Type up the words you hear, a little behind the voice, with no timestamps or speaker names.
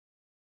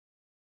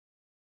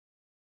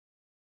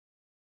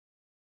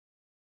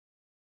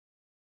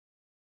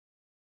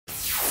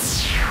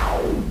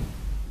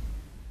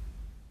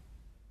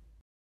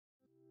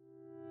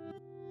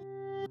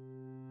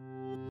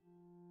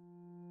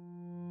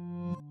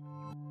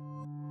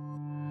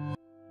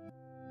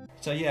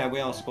So yeah, we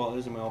are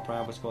squatters and we are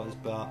proud we're squatters,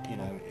 but you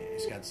know,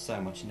 it's got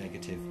so much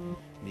negative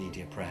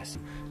media press.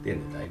 At the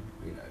end of the day,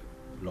 you know,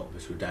 a lot of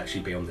us would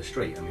actually be on the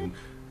street. I mean,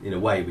 in a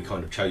way, we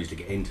kind of chose to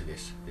get into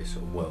this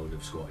sort of world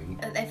of squatting.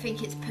 They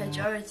think it's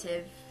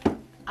pejorative.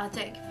 I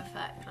don't give a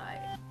fuck,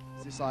 like.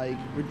 It's this like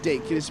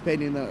ridiculous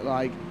opinion that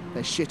like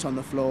there's shit on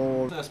the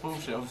floor. That's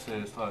bullshit, obviously.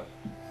 It's like,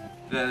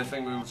 yeah, they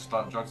think we're all just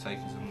like drug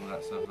takers and all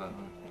that stuff. Like,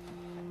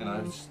 you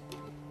know, just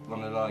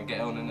want to like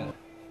get on in it.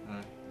 You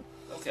know.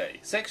 Okay,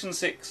 Section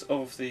 6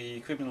 of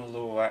the Criminal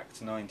Law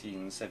Act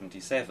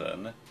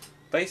 1977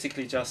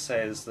 basically just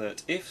says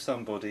that if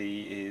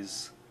somebody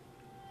is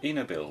in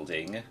a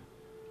building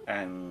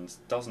and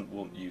doesn't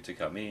want you to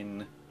come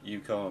in, you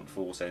can't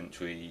force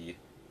entry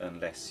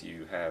unless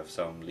you have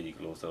some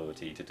legal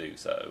authority to do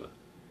so.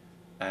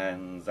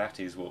 And that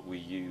is what we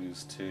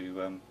use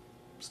to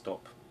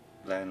stop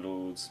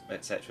landlords,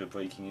 etc.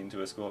 breaking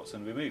into a squat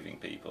and removing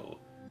people.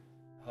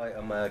 Hi,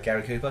 I'm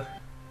Gary Cooper.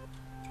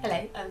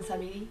 Hello, I'm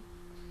Sammy.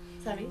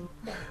 Sammy?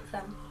 Yeah,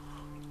 Sam.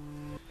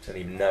 I don't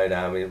even know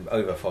now, I mean,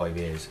 over 5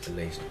 years at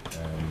least.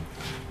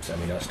 So I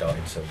mean, I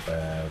started sort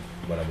of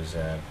when I was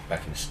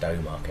back in the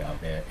Stowmarket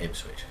up near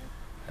Ipswich,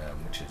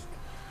 which is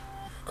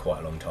quite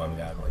a long time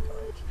ago, my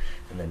God.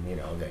 And then, you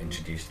know, I got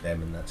introduced to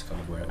them and that's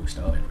kind of where it all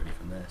started really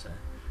from there, so.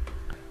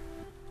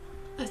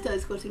 I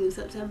started squatting in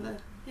September,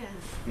 yeah,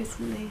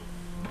 recently.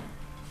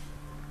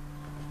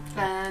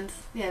 And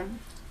yeah,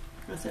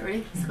 that's it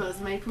really, squatters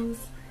and maples.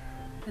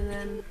 And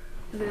then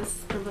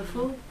this number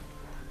 4.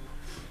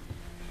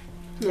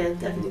 Yeah,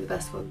 definitely the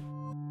best one.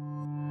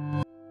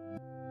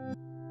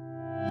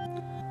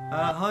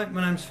 Hi,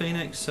 my name's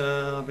Phoenix.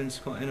 I've been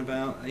squatting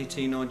about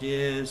 18 odd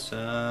years.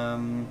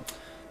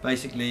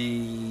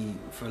 Basically,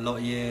 for a lot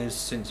of years,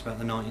 since about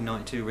the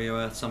 1992 Rio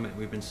Earth Summit,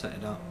 we've been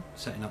setting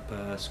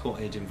up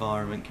squatted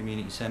environment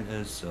community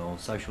centres or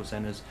social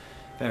centres,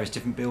 various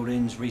different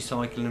buildings,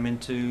 recycling them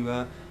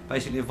into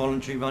basically a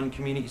voluntary run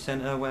community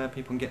centre where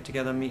people can get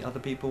together, meet other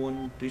people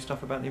and do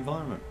stuff about the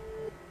environment.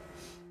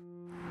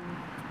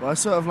 Well, I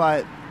sort of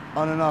like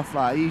on and off.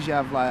 Like I usually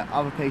have like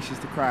other places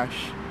to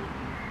crash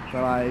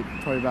for like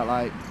probably about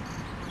like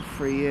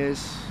 3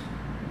 years.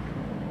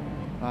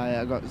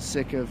 I got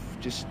sick of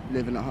just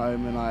living at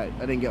home and like I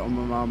didn't get on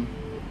with my mum.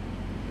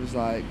 It was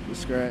like,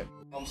 screw it.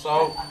 I'm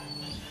Sol.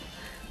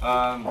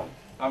 I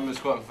haven't been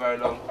squatting for very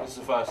long. This is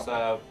the first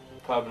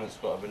permanent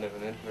squat I've been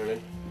living in,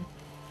 really.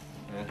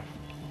 Yeah,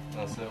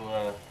 nice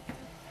little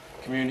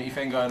community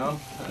thing going on,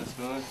 let's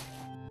be honest.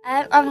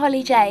 I'm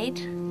Holly Jade.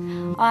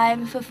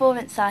 I'm a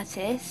performance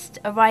artist,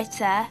 a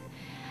writer,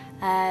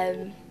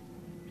 and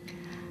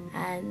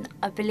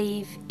I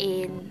believe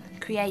in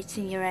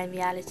creating your own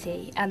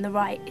reality and the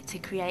right to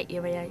create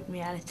your own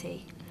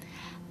reality.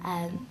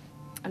 I'm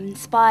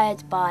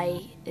inspired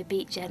by the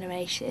Beat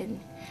Generation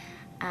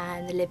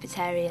and the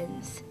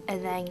Libertarians,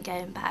 and then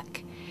going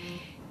back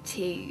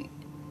to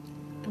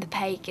the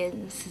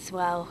pagans as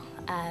well.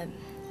 I'm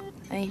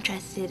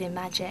interested in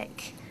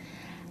magic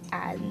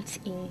and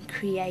in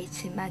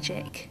creating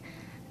magic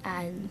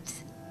and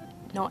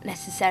not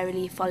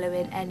necessarily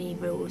following any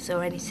rules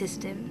or any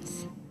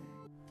systems.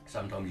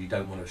 Sometimes you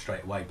don't want to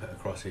straight away put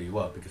across who you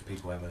are because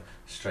people have they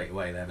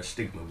have a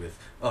stigma with,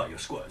 oh, you're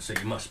squatters, so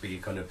you must be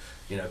kind of,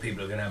 you know,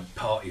 people are going to have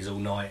parties all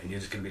night and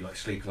you're just going to be like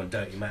sleeping on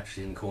dirty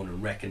mattresses in the corner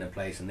and wrecking a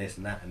place and this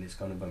and that, and it's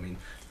kind of, I mean,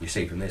 you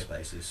see from this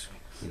place it's,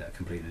 you know,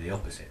 completely the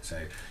opposite.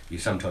 So you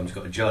sometimes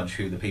got to judge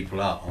who the people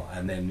are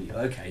and then,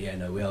 okay, yeah,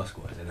 no, we are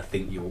squatters, and I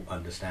think you'll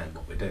understand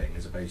what we're doing,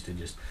 as opposed to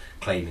just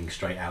claiming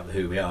straight out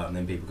who we are and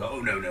then people go,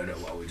 oh, no,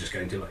 well, we're just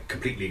going to like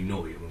completely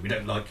ignore you and we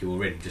don't like you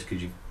already just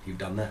because you've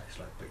done that. It's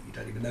like, but you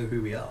don't even know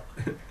who we are.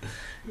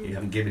 You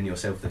haven't given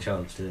yourself the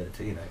chance to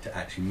you know, to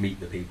actually meet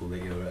the people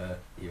that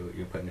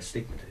you're putting a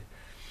stigma to.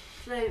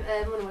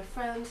 So one of my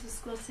friends was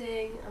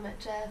squatting. I met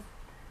Jeff,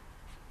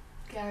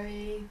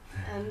 Gary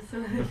and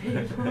some other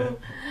people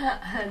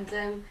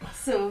and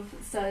sort of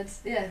started,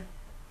 yeah,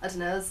 I don't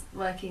know, I was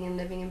working and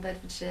living in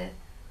Bedfordshire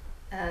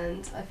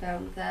and I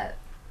found that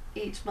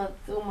each month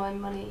all my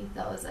money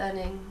that I was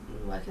earning,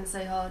 working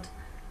so hard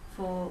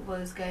for,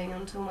 was going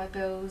on to all my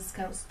bills,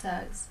 council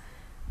tax,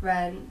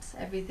 rent,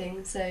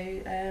 everything. So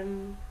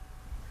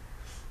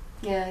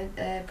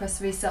yeah, pressed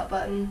the restart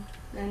button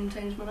and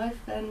changed my life,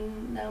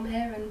 and now I'm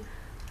here and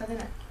loving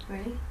it,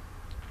 really.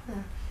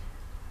 Yeah.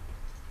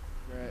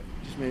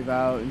 Just move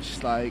out and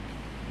just like,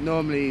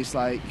 normally it's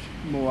like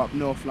more up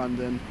North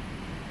London,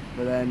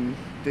 but then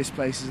this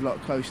place is a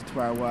lot closer to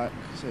where I work,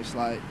 so it's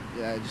like,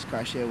 yeah, just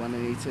crash here when I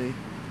need to.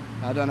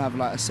 I don't have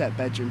like a set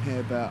bedroom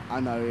here, but I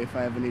know if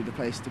I ever need a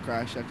place to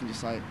crash, I can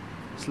just like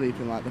sleep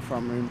in like the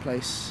front room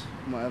place,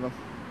 whatever.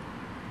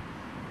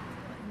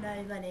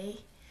 No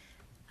money.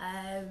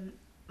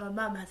 My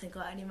mum hasn't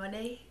got any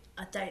money.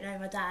 I don't know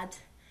my dad.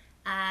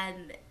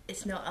 And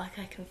it's not like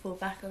I can fall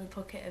back on the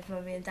pocket of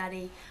mummy and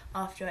daddy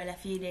after I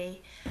left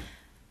uni.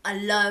 I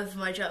love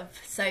my job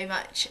so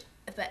much,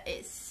 but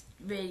it's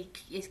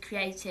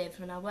creative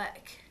and I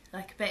work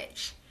like a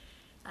bitch,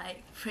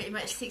 like pretty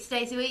much 6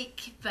 days a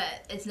week,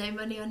 but there's no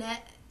money on it.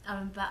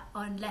 I'm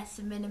on less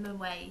than minimum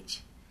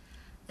wage,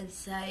 and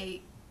so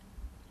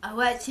I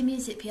worked in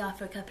music PR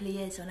for a couple of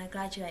years when I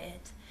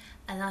graduated,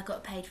 and I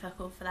got paid fuck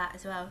all for that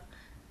as well,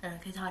 and I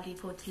could hardly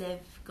afford to live,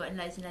 got in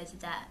loads and loads of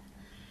debt,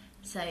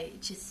 so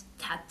just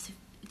had to,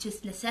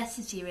 just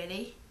necessity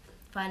really,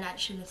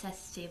 financial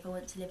necessity if I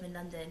want to live in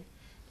London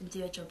and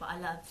do a job that I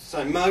love.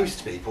 So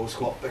most people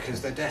squat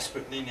because they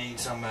desperately need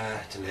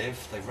somewhere to live.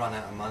 They've run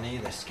out of money,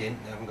 they're skint,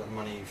 they haven't got the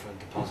money for a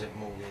deposit,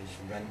 mortgage,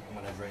 rent,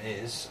 whatever it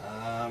is,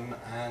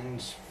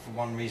 and for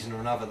one reason or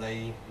another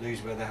they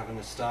lose where they're having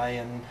to stay,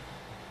 and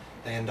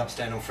they end up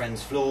staying on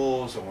friends'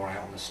 floors or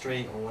out on the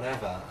street or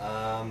whatever.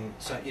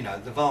 So, you know,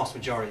 the vast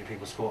majority of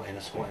people squatting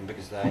are squatting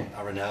because they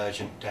are in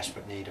urgent,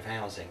 desperate need of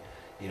housing.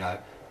 You know,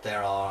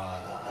 there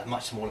are a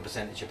much smaller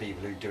percentage of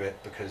people who do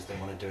it because they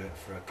want to do it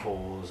for a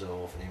cause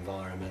or for the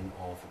environment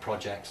or for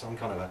projects. I'm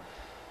kind of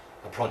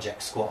a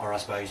project squatter, I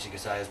suppose you could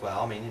say as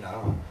well. I mean, you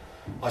know,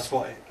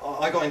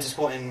 I got into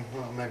squatting,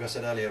 well, maybe I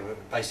said earlier,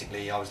 but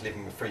basically I was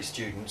living with 3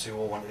 students who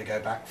all wanted to go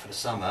back for the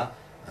summer,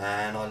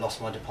 and I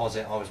lost my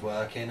deposit. I was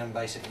working, and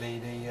basically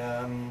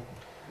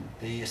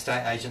the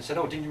estate agent said,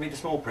 "Oh, didn't you read the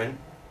small print?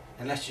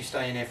 Unless you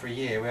stay in here for a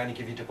year, we only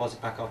give you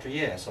deposit back after a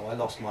year." So I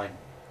lost my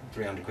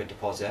 300 quid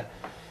deposit,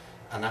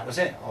 and that was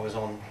it. I was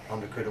on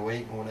 100 quid a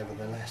week or whatever,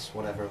 the less,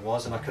 whatever it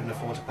was, and I couldn't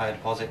afford to pay a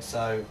deposit,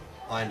 so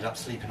I ended up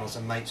sleeping on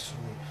some mates'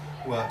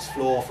 works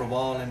floor for a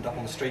while, ended up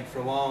on the street for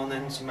a while, and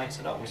then some mates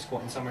said, "Oh, we're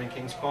squatting somewhere in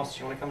King's Cross,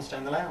 do you want to come stay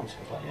in the lounge?"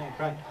 I was like, "Yeah,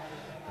 great."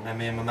 And then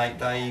me and my mate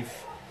Dave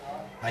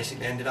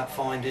basically ended up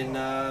finding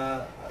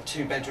a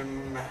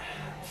 2-bedroom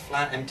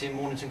flat empty in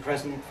Mornington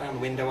Crescent, found the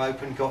window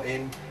open, got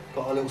in,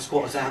 got a little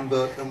squatter's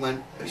handbook and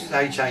went, "This is how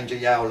you change a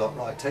yell lock,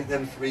 right, take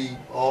them 3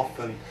 off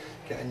and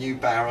get a new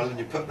barrel and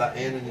you put that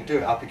in and you do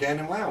it up again,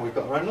 and wow, we've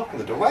got our own lock on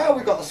the door. Wow,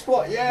 we've got the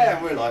squat, yeah."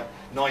 And we're like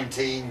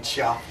 19,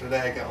 chuffed, and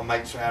there, get our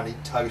mates around,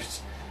 eat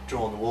toast,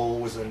 draw on the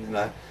walls, and, you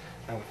know,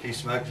 have a few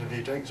smokes and a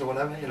few drinks or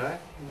whatever, you know.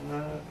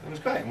 And, it was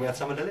great, and we had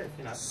somewhere to live,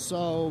 you know.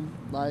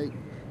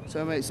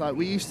 So mates, like,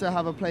 we used to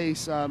have a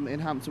place in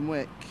Hampton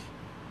Wick.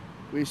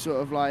 We sort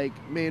of like,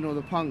 me and all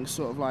the punks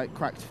sort of like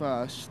cracked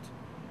first,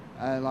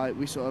 and like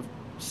we sort of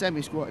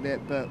semi-squatted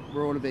it, but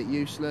we're all a bit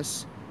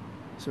useless.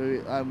 So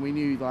we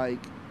knew like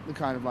the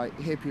kind of like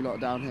hippie lot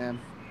down here,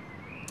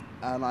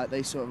 and like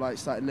they sort of like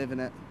started living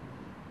it,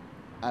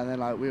 and then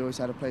like we always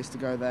had a place to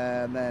go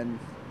there, and then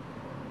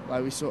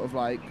like we sort of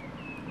like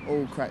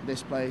all cracked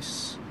this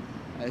place.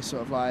 And it's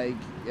sort of like,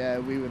 yeah,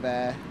 we were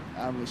there,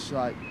 and we just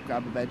like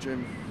grab a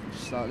bedroom,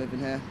 just start living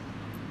here.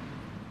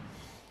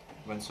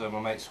 Went to my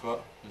mate's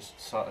squat, just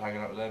started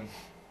hanging out with them,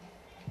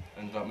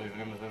 ended up moving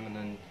in with them and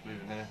then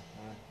moving here.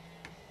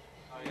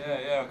 Oh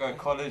yeah, I go to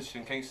college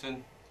in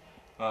Kingston,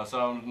 so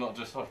I'm not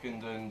just fucking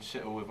doing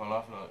shit all with my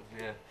life. Like,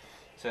 yeah,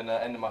 it's in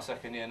the end of my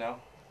 2nd year now.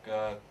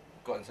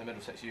 Got into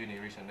Middlesex Uni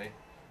recently.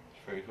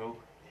 It's pretty cool.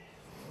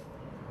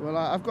 Well,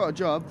 I've got a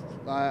job.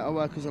 I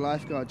work as a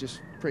lifeguard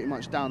just pretty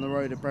much down the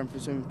road at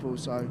Brentford Swimming Pool,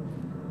 so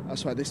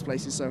that's why this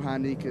place is so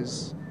handy,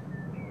 because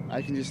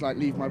I can just like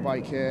leave my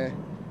bike here,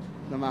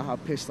 no matter how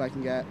pissed I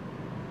can get.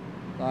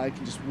 Like, I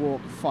can just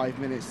walk 5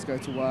 minutes to go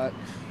to work,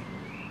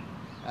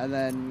 and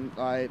then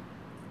like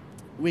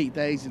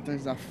weekdays and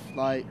things,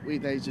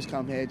 weekdays just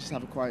come here, just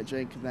have a quiet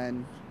drink, and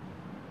then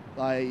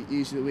like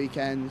usually the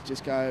weekends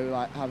just go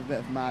like have a bit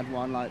of a mad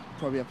one, like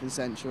probably up in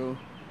Central.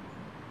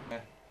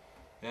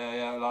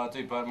 Yeah, like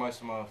I do most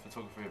of my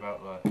photography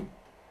about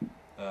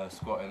like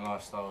squatting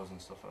lifestyles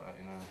and stuff like that,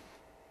 you know.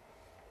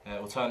 Yeah,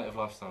 alternative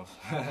lifestyles.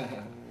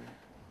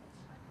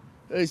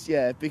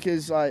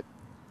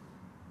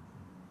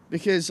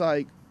 because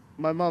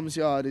my mum's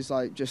yard is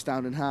like just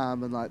down in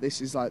Ham, and like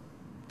this is like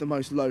the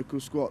most local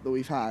squat that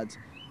we've had,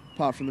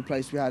 apart from the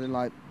place we had in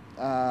like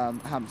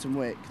Hampton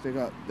Wick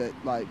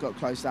that got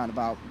closed down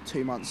about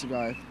 2 months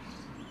ago.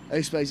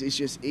 This place is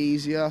just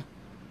easier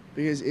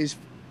because it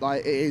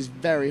is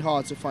very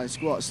hard to find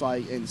squats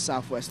like in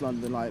southwest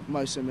London. Like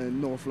most of them are in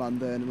North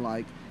London and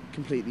like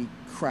completely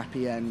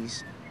crappy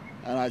ends,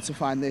 and like to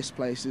find this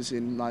place is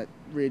in like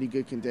really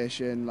good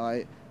condition.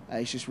 Like,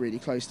 and it's just really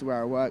close to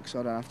where I work, so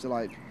I don't have to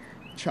like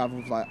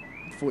travel like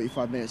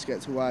 45 minutes to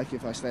get to work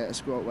if I stay at a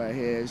squat, where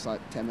here is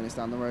like 10 minutes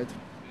down the road.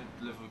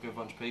 You live with a good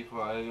bunch of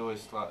people. I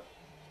always like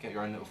get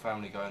your own little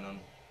family going on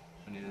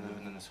when you're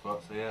living in a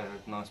squat. So yeah, they're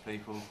nice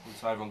people.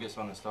 So everyone gets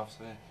on and stuff.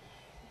 So yeah,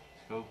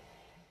 it's cool.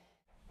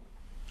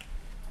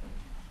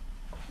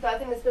 But I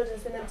think this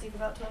building's been empty for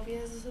about 12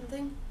 years or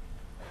something.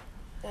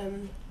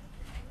 I've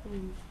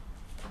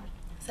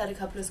had a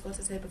couple of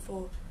squatters here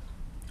before,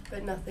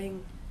 but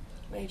nothing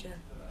major.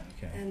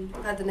 Okay. And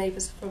I've had the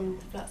neighbours from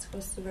the flats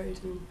across the road,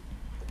 and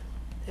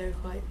they were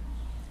quite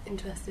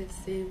interested to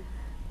see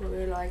what we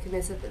were like, and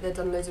they said that they'd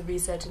done loads of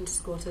research into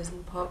squatters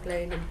and Park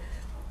Lane and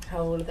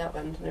how all of that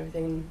went and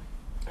everything.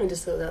 I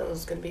just thought that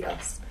was going to be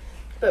us.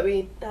 But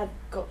we had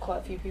got quite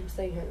a few people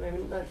staying here at the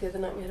moment. Like the other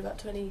night we had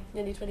about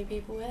nearly 20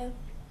 people here.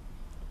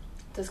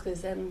 Just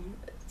because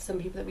some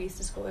people that we used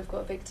to squat with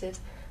got evicted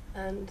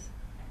and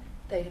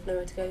they have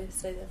nowhere to go,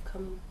 so they've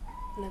come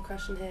and they're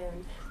crashing here.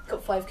 And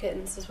got 5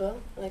 kittens as well,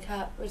 and a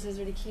cat, which is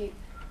really cute.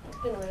 I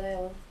don't know where they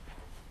are.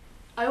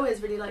 I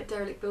always really liked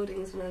derelict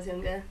buildings when I was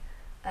younger,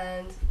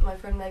 and my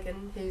friend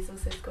Megan, who's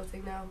also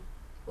squatting now,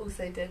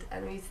 also did,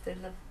 and we used to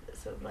love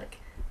sort of like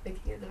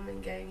looking at them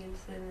and going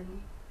into them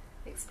and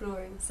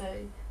exploring. So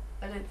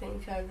I don't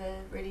think I ever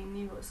really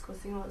knew what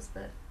squatting was,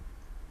 but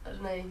I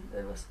don't know,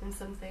 there must have been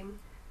something.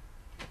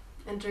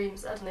 And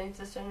dreams, I don't know,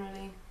 just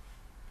generally,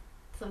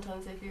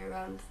 sometimes if you're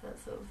around that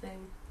sort of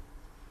thing,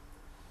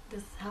 it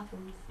just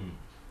happens.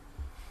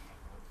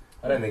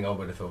 I don't think I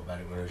would have thought about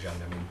it when I was young.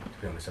 I mean,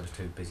 to be honest, I was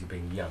too busy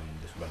being young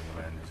and just running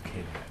around as a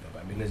kid.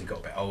 But I mean, as you got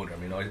a bit older, I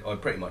mean, I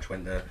pretty much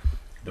went the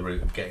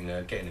route of getting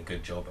a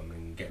good job. I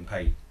mean, getting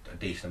paid a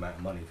decent amount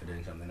of money for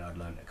doing something I'd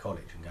learned at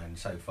college, and going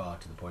so far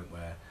to the point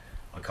where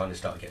I kind of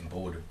started getting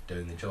bored of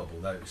doing the job.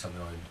 Although it was something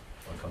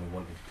I kind of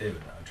wanted to do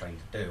and that I trained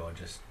to do, I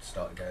just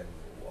started going,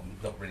 well, I'm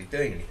not really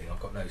doing anything. I've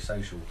got no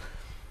social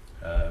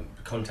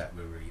contact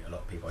with really a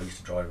lot of people. I used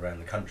to drive around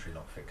the country,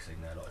 like fixing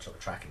a lot of sort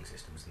of tracking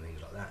systems and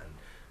things like that. And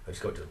I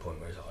just got to the point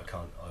where it's like,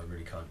 I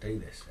really can't do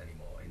this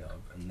anymore, you know.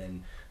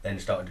 And then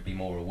started to be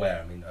more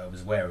aware. I mean, I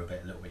was aware of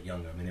it a little bit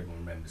younger. I mean, everyone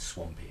remembers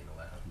Swampy and all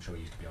that. I'm sure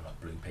he used to be on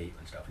like Blue Peep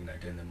and stuff, you know,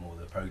 doing more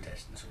of the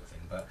protesting sort of thing.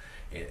 But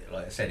it,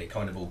 like I said, it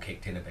kind of all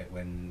kicked in a bit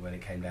when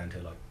it came down to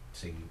like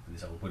seeing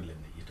this old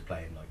woodland that used to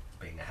play in, like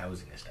being a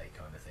housing estate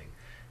kind of thing.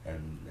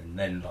 And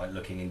then like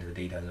looking into the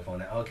details and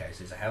find out, okay,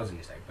 so it's a housing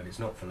estate, but it's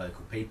not for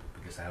local people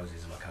because the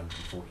houses are like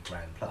 140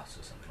 grand plus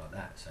or something like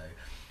that. So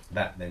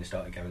that then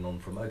started going on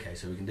from, okay,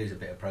 so we can do a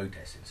bit of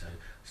protesting. So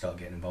start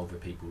getting involved with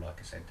people, like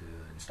I said,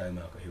 in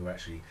Stonemarket, who were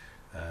actually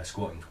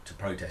squatting to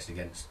protest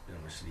against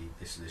obviously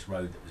this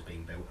road that was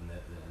being built, and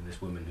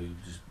this woman who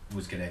just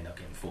was going to end up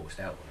getting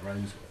forced out on her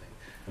own sort of thing.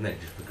 And then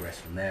it just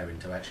progressed from there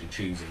into actually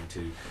choosing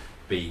to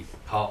be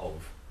part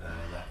of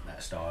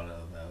that style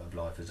of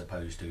life, as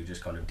opposed to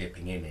just kind of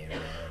dipping in here and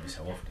there every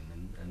so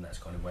often, and that's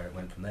kind of where it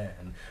went from there.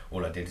 And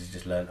all I did is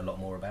just learn a lot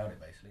more about it,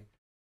 basically.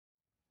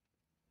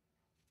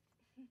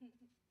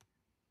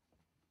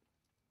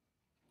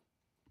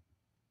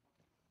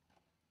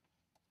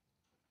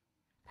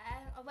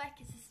 I work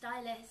as a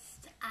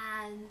stylist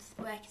and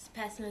work as a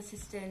personal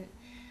assistant,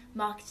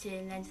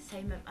 marketing and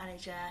entertainment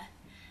manager,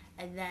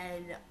 and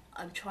then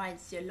I'm trying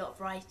to do a lot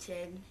of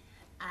writing,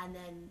 and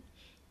then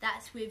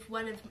that's with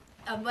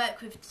I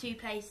work with two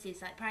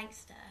places like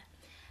Prankster,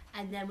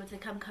 and then with the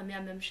Come Come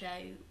Yum Yum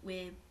show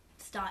we're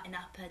starting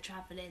up a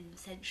travelling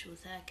central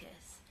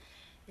circus,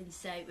 and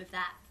so with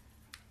that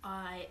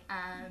I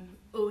am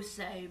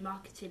also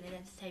marketing and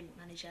entertainment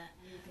manager.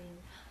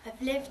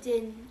 I've lived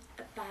in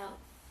about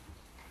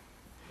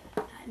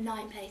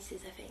 9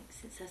 places, I think,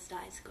 since I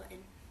started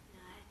squatting.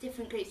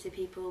 Different groups of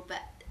people,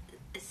 but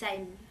the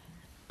same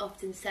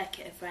often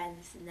circuit of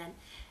friends. And then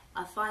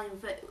I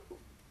find that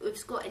with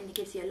squatting it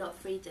gives you a lot of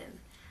freedom,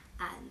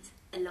 and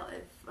a lot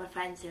of my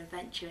friends are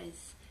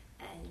adventurers,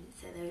 and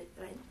so they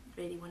don't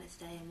really want to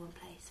stay in one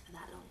place for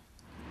that long.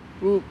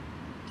 Well,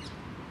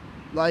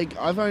 like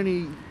I've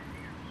only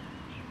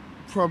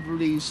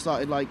probably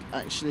started like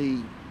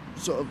actually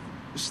sort of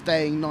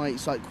staying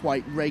nights like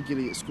quite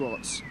regularly at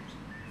squats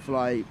for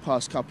like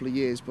past couple of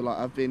years, but like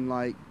I've been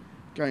like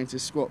going to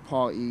squat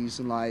parties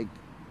and like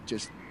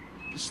just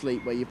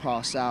sleep where you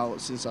pass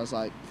out since I was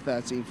like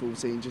 13,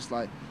 14, just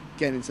like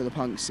getting into the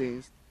punk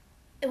scenes.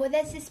 Well,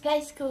 there's this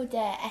place called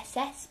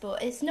SS,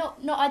 but it's not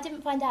I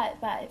didn't find out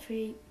about it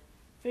through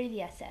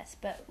the SS,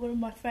 but one of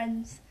my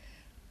friends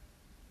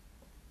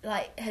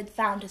like had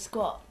found a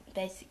squat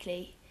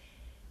basically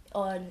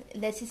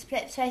there's this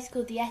place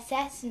called the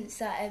SS,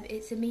 and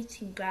it's a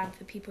meeting ground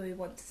for people who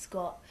want to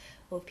squat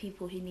or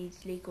people who need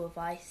legal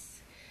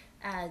advice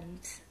and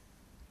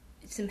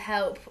some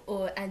help,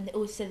 and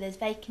also there's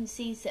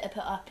vacancies that are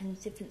put up in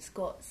different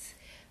squats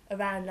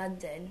around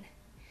London,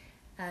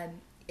 and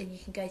you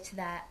can go to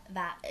that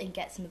and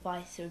get some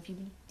advice, or if you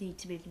need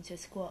to move into a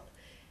squat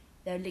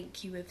they'll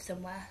link you with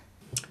somewhere.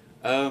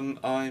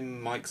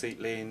 I'm Mike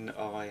Zeetlin.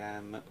 I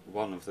am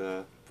one of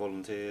the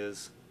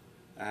volunteers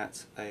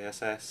at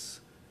ASS.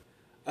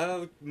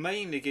 I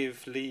mainly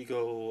give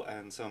legal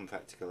and some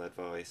practical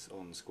advice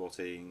on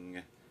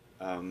squatting,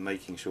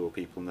 making sure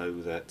people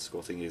know that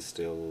squatting is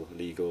still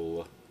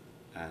legal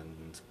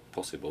and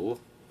possible,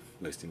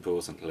 most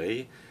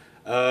importantly.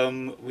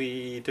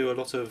 We do a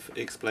lot of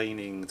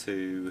explaining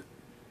to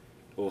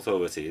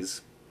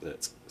authorities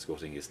that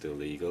squatting is still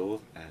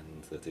legal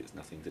and that it's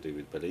nothing to do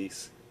with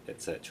police,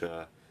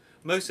 etc.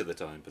 Most of the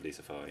time police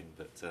are fine,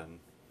 but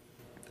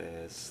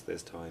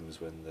there's times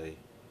when they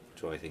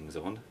try things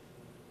on,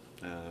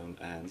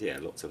 and yeah,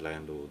 lots of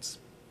landlords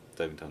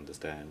don't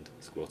understand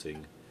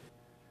squatting.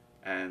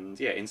 And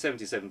yeah, in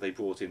 '77 they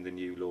brought in the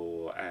new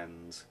law,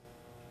 and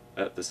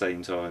at the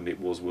same time it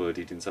was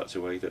worded in such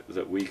a way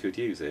that we could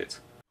use it.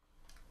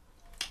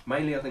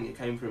 Mainly I think it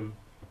came from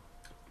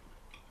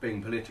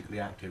being politically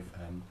active,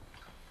 I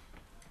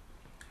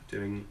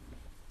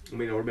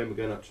remember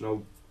going up to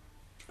an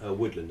old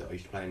woodland that I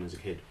used to play in as a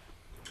kid,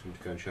 and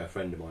to go and show a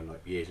friend of mine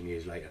like years and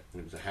years later,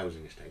 and it was a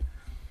housing estate,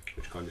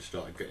 which kind of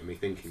started getting me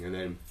thinking. And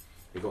then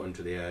it got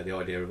into the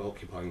idea of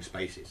occupying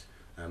spaces,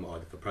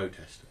 either for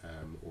protest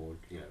or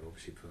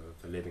obviously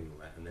for living and all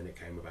that. And then it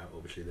came about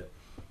obviously that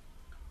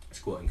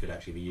squatting could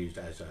actually be used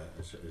as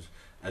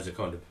a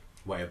kind of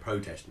way of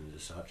protesting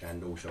as such,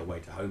 and also a way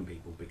to home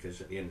people,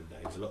 because at the end of the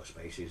day there's a lot of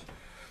spaces.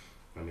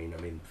 I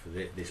mean, for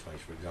this place,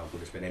 for example,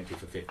 it's been empty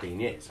for 15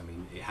 years. I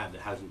mean, it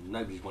hasn't.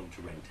 Nobody's wanted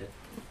to rent it.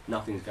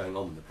 Nothing's going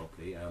on with the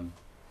property.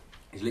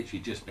 It's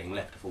literally just being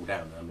left to fall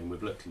down. I mean,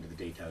 we've looked into the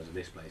details of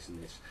this place, and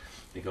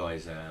the guy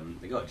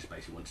just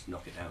basically wants to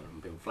knock it down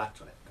and build flats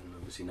on it. And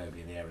obviously,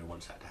 nobody in the area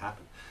wants that to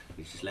happen.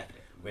 He's just left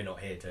it. We're not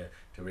here to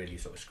really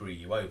sort of screw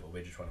you over.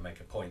 We're just trying to make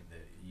a point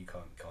that you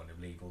can't kind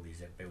of leave all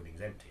these buildings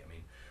empty. I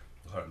mean,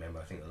 I can't remember.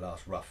 I think the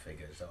last rough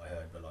figures that I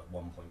heard were like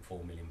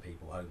 1.4 million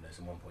people homeless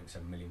and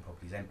 1.7 million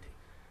properties empty.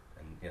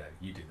 And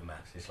you do the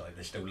maths, it's like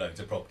there's still loads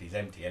of properties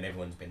empty and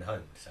everyone's been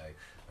homed. So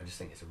I just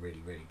think it's a really,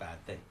 really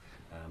bad thing.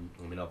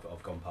 I mean,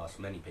 I've gone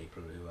past many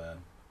people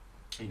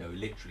who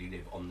literally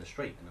live on the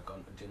street, and I've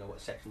gone, do you know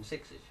what Section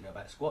 6 is? Do you know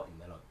about squatting?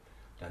 They're like,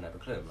 don't have a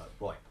clue. I'm like,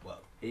 right,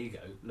 well, here you go,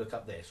 look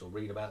up this or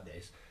read about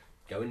this,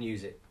 go and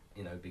use it,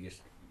 because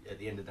at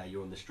the end of the day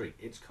you're on the street,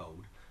 it's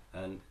cold,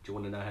 and do you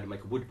want to know how to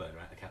make a wood burner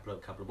out of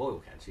a couple of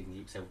oil cans so you can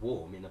keep yourself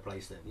warm in a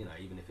place that,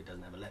 even if it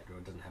doesn't have electric or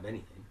it doesn't have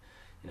anything,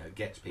 it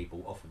gets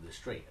people off of the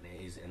street,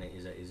 and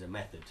it is a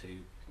method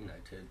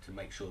to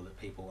make sure that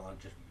people aren't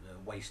just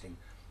wasting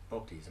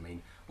properties. I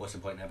mean, what's the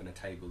point in having a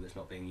table that's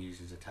not being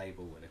used as a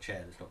table and a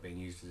chair that's not being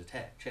used as a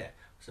chair?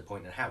 What's the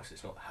point in a house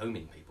that's not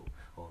homing people?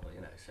 Or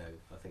so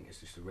I think it's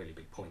just a really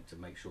big point to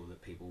make sure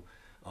that people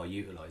are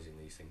utilising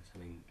these things. I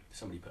mean,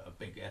 somebody put a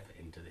big effort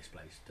into this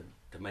place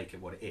to make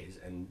it what it is,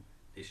 and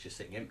it's just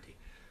sitting empty.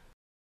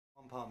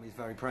 One part of me is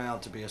very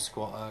proud to be a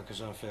squatter,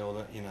 because I feel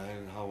that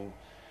the whole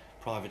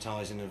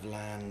privatising of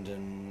land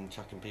and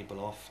chucking people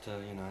off to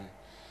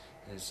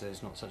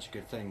is not such a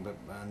good thing. But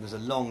there's a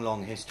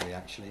long history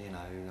actually.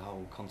 The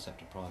whole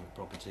concept of private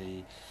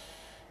property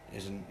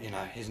isn't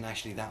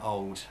actually that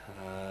old.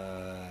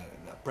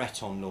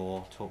 Breton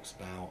law talks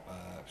about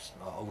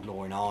old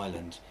law in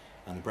Ireland,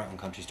 and the Breton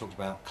countries talked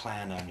about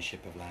clan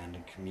ownership of land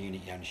and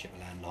community ownership of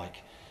land,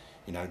 like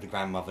the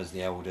grandmothers,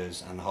 the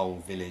elders, and the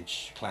whole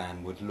village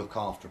clan would look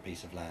after a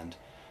piece of land.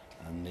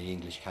 And the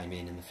English came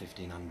in the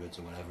 1500s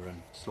or whatever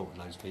and slaughtered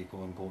loads of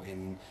people and brought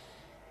in,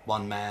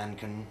 one man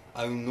can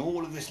own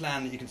all of this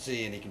land that you can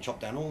see, and he can chop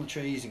down all the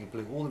trees, he can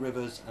pollute all the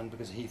rivers, and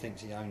because he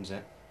thinks he owns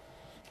it.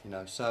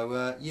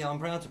 So I'm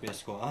proud to be a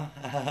squatter,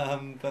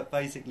 but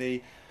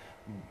basically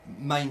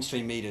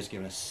mainstream media has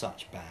given us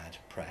such bad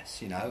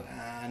press,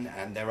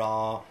 and there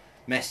are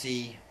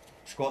messy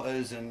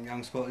squatters and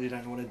young squatters who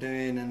don't know what they're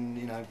doing,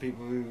 and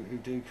people who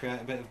do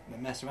create a bit of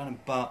a mess around them,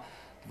 but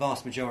the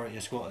vast majority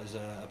of squatters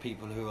are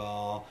people who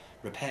are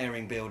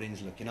repairing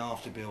buildings, looking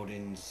after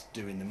buildings,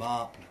 doing them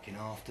up, looking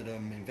after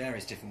them in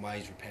various different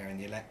ways, repairing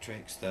the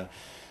electrics, the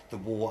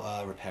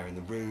water, repairing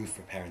the roof,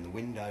 repairing the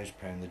windows,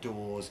 repairing the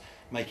doors,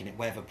 making it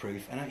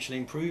weatherproof, and actually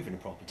improving the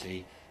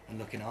property and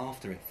looking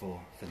after it for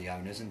the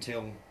owners,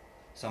 until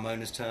some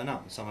owners turn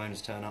up. Some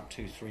owners turn up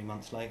 2-3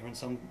 months later, and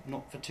some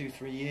not for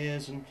 2-3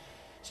 years, and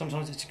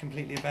sometimes it's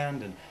completely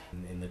abandoned.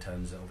 In the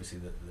terms that obviously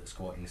that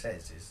squatting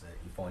says, is that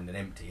you find an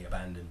empty,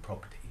 abandoned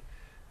property,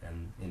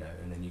 and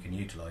and then you can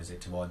utilise it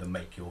to either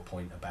make your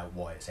point about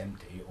why it's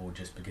empty, or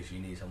just because you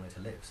need somewhere to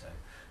live. So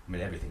I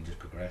mean, everything just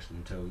progressed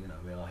until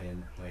we're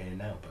here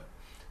now. But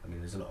I mean,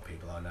 there's a lot of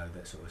people I know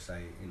that sort of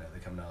say they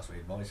come and ask me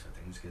advice for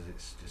things, because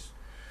it's just,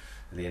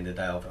 at the end of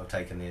the day, I've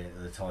taken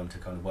the time to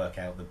kind of work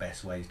out the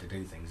best ways to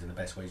do things and the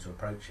best ways to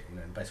approach it.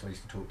 The best ways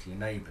to talk to your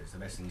neighbours, the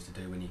best things to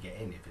do when you get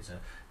in. If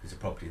it's a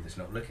property that's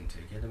not looking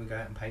too good, then we go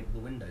out and paint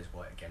all the windows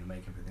white again, and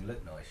make everything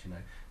look nice.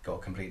 Got a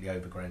completely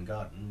overgrown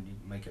garden,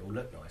 you make it all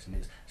look nice. And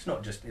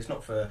it's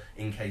not for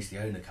in case the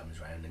owner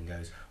comes round and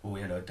goes, oh, what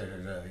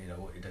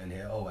you're doing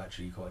here? Oh,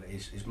 actually,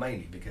 it's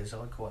mainly because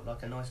I quite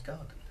like a nice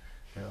garden.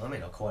 I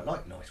mean, I quite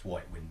like nice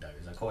white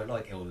windows, I quite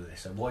like all of this,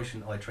 so why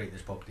shouldn't I treat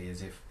this property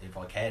as if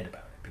I cared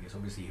about it? Because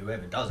obviously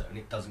whoever does own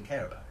it doesn't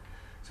care about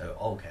it, so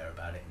I'll care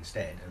about it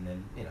instead. And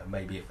then,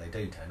 maybe if they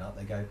do turn up,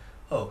 they go,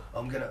 oh,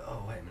 wait a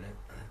minute,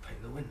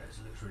 paint the windows,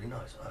 it looks really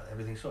nice,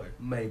 everything's sorted.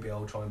 Maybe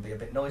I'll try and be a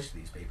bit nice to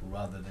these people,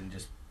 rather than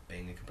just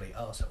being a complete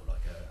arsehole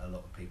like a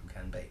lot of people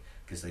can be,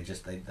 because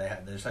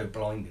they're so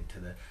blinded to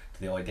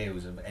the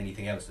ideals of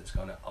anything else that's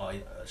kind of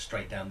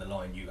straight down the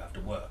line. You have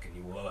to work, and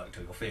you will work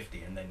till you're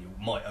 50, and then you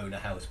might own a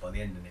house by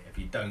the end of it. If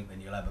you don't, then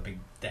you'll have a big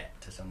debt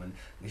to someone.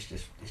 It's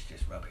just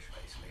rubbish,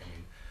 basically. I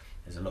mean,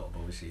 there's a lot of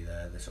obviously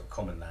the sort of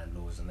common land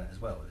laws and that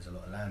as well. There's a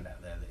lot of land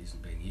out there that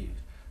isn't being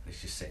used.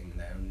 It's just sitting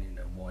there, and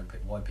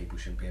why people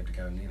shouldn't be able to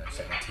go and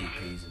set their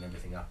TPs and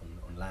everything up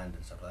on land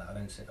and stuff like that. I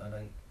don't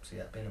see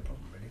that being a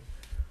problem, really.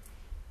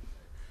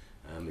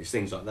 It's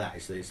things like that.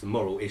 It's the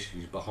moral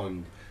issues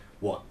behind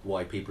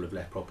why people have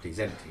left properties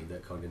empty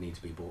that kind of need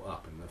to be brought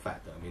up, and the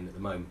fact that, I mean, at the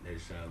moment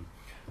there's I'm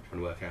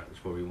trying to work out, there's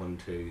probably 1,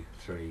 2,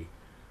 3,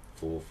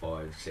 4,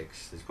 5,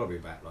 6. There's probably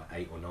about like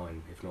 8 or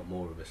 9, if not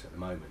more, of us at the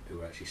moment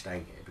who are actually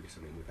staying here, because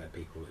I mean, we've had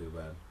people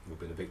who've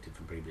been evicted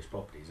from previous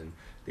properties, and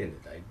at the end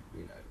of the day,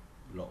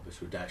 a lot of us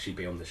would actually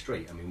be on the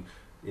street. I mean,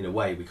 in a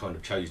way, we kind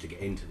of chose to get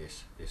into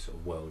this sort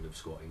of world of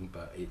squatting,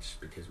 but it's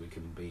because we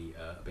can be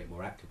a bit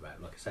more active about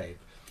it. Like I say,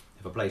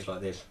 if a place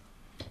like this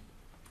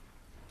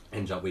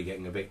ends up we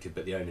getting evicted,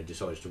 but the owner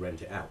decides to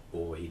rent it out,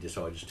 or he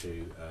decides to,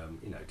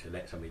 you know, to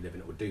let somebody live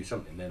in it or do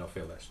something, then I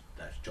feel that's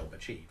job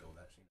achieved. Or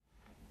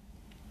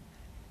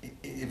that's.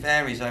 It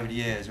varies over the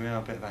years. We are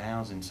a bit of a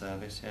housing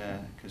service, yeah,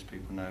 because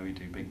people know we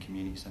do big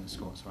community centre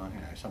squats, right?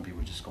 You know, some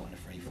people just squat in a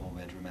 3-4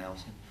 bedroom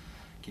house and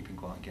keeping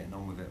quiet and getting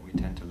on with it. We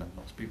tend to let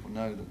lots of people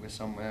know that we're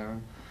somewhere,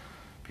 and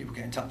people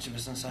get in touch with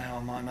us and say,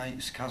 oh, my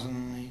mate's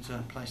cousin needs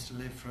a place to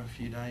live for a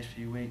few days,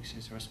 few weeks,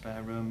 is there a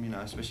spare room? You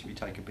know, especially if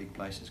you take a big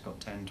place that's got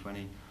 10,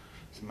 20,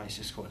 some mates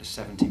just squatted a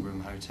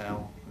 70-room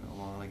hotel a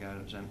little while ago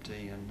that was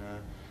empty, and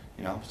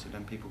you know, so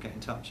then people get in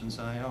touch and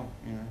say, oh,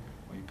 you know,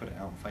 or you put it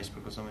out on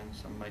Facebook or something,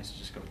 some mates have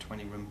just got a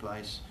 20-room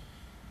place,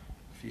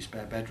 a few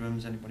spare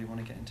bedrooms, anybody want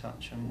to get in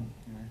touch and,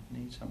 you know,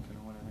 need something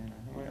or whatever, you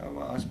know.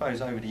 Well, I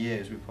suppose over the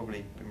years we've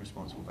probably been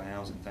responsible for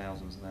housing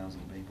thousands and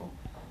thousands of people.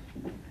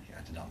 It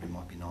added up, it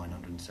might be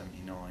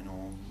 979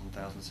 or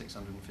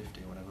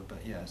 1,650 or whatever,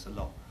 but yeah, it's a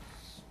lot.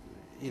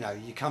 You know,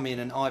 you come in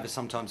and either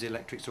sometimes the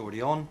electric's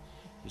already on,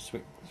 you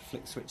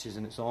flick switches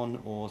and it's on,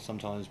 or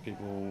sometimes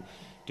people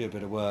do a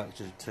bit of work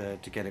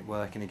to get it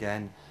working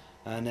again,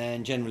 and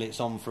then generally it's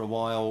on for a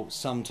while.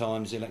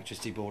 Sometimes the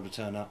electricity board will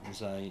turn up and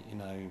say, you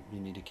know, you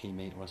need a key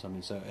meter or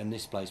something. So in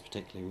this place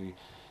particularly,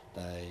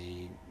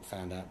 they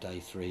found out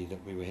day 3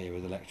 that we were here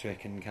with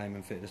electric and came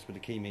and fitted us with a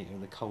key meter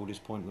at the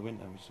coldest point of the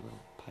winter, which is a real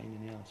pain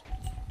in the arse.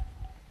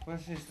 Well,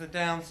 this is the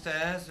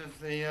downstairs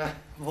of the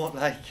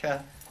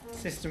Mortlake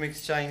System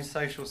Exchange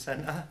Social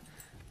Centre.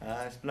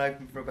 It's been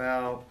open for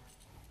about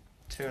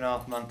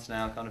 2.5 months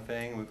now, kind of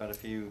thing. We've had a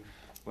few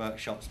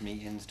workshops,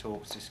 meetings,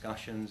 talks,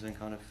 discussions, and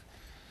kind of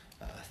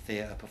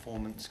theatre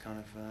performance, kind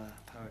of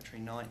poetry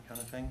night kind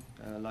of thing.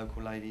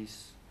 Local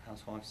ladies,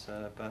 housewife's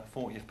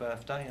 40th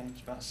birthday, and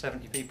there's about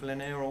 70 people in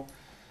here all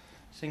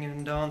singing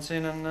and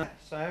dancing. And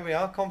so here we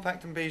are,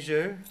 Compact and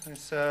Bijou.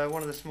 It's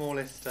one of the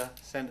smallest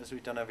centres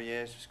we've done over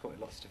years. We've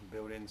got lots of different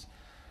buildings,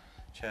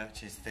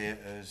 churches,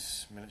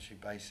 theatres, military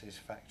bases,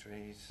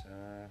 factories,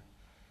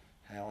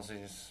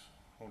 houses,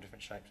 all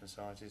different shapes and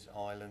sizes,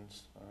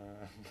 islands.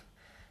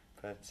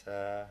 But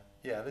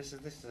yeah, this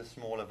is a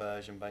smaller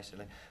version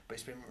basically. But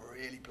it's been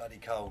really bloody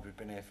cold. We've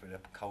been here for the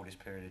coldest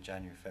period of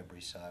January,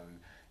 February, so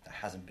there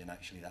hasn't been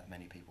actually that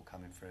many people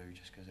coming through,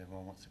 just because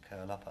everyone wants to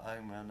curl up at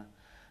home around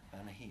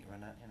the heater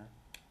and that, you know.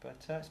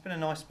 But it's been a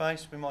nice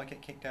space. We might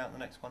get kicked out in the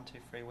next 1, 2,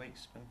 3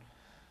 weeks. Been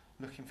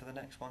looking for the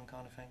next one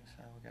kind of thing,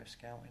 so we'll go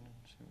scouting and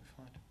see what we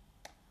find.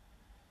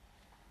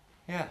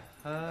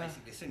 Yeah.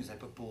 Basically, as soon as they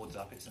put boards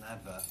up, it's an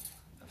advert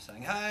of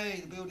saying,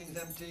 hey, the building's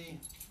empty,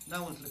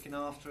 no one's looking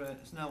after it,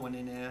 there's no one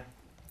in here.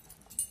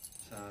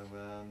 So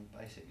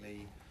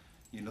basically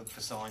you look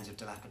for signs of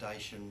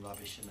dilapidation,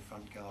 rubbish in the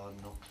front garden,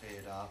 not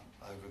cleared up,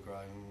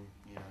 overgrown,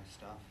 you know,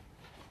 stuff,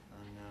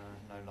 and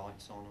no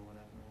lights on or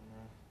whatever,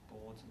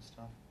 and boards and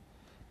stuff.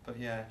 But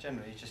yeah,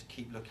 generally you just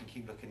keep looking,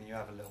 and you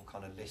have a little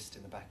kind of list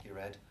in the back of your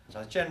head.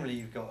 So generally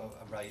you've got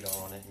a radar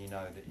on it, and you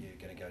know that you're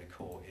going to go to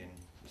court in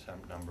a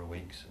certain number of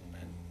weeks, and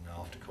then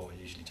after court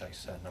it usually takes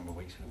a certain number of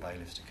weeks for the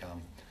bailiffs to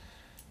come.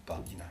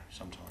 But you know,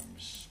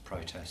 sometimes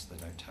protests, they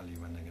don't tell you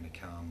when they're going to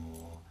come,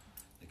 or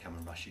they come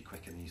and rush you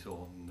quicker than you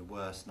thought. And the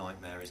worst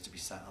nightmare is to be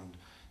sat on,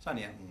 it's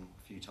only happened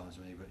a few times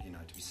to me, but you know,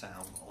 to be sat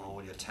on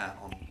all your tat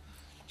on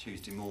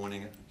Tuesday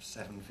morning at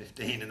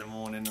 7:15 in the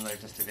morning, and they've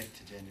just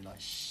evicted you, and you're like,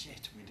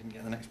 shit, we didn't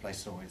get the next place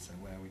sorted, so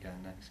where are we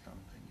going next, kind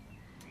of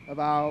thing.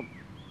 About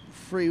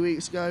 3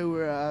 weeks ago, we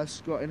were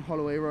squatting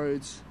Holloway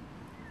Roads,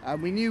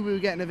 and we knew we were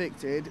getting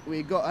evicted.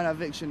 We got an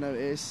eviction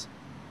notice,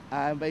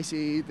 and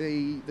basically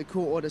the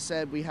court order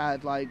said we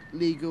had like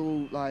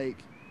legal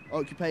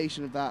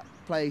occupation of that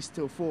place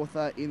till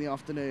 4:30 in the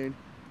afternoon.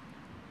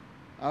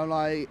 I'm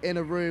like in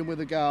a room with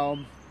a girl,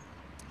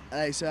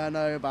 and they said, I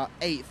know, about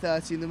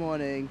 8:30 in the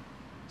morning,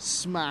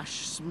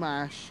 smash,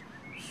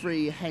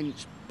 3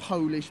 hench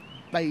Polish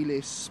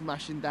bailiffs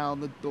smashing down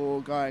the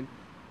door going,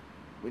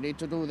 we need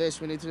to do this,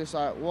 we need to do this.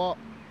 Like, what,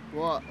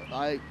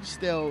 like,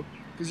 still,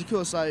 because of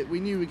course, like, we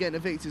knew we were getting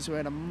evicted, so we're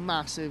in a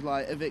massive,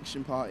 like,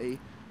 eviction party,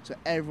 so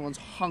everyone's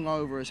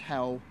hungover as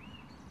hell,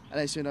 and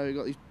they said, no, we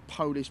got these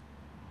Polish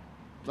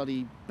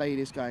bloody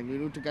bailiffs going, we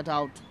need to get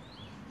out.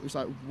 It was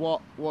like,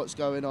 what's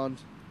going on?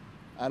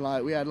 And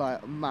like, we had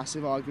like a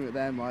massive argument with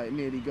them, like,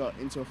 nearly got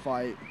into a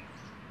fight,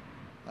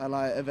 and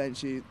like,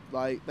 eventually,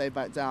 like, they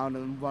backed down,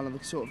 and one of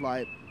the sort of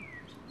like,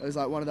 it was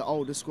like one of the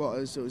older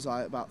squatters, it was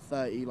like about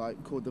 30,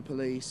 like, called the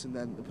police, and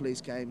then the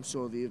police came,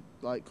 saw the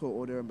like court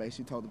order, and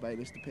basically told the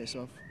bailiffs to piss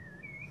off.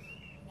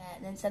 Yeah,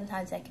 and then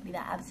sometimes there can be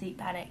that absolute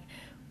panic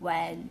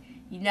when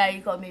you know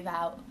you've got to move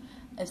out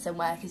of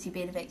somewhere because you've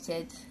been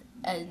evicted,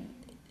 and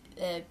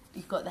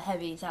you've got the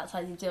heavies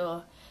outside your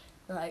door,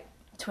 like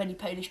 20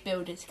 Polish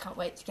builders can't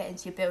wait to get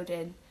into your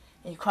building,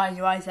 and you're crying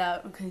your eyes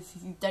out because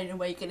you don't know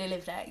where you're going to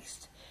live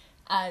next,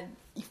 and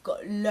you've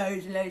got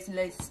loads and loads and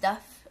loads of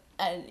stuff,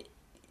 and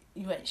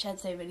you won't shed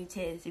so many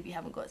tears if you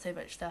haven't got so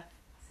much stuff.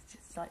 It's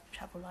just like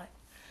travel light.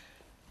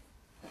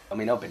 I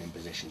mean, I've been in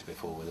positions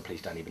before where the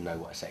police don't even know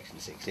what a Section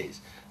 6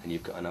 is,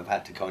 and I've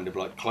had to kind of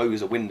like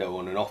close a window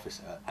on an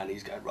officer, and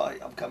he's going,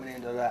 right, I'm coming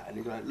into that, and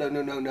he's going, no,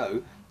 no, no,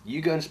 no,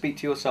 you go and speak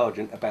to your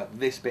sergeant about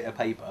this bit of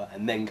paper,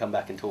 and then come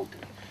back and talk to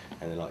me.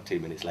 And then like 2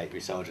 minutes later,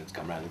 his sergeant's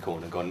come round the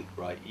corner and gone,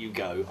 right, you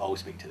go, I'll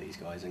speak to these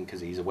guys, and because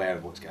he's aware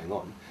of what's going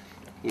on,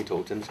 you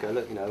talk to them, just go,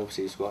 look, you know,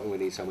 obviously you're squatting, we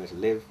need somewhere to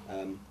live.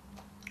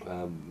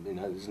 You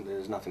know,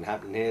 there's nothing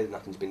happening here,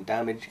 nothing's been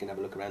damaged, you can have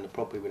a look around the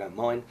property, we don't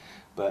mind,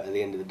 but at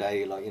the end of the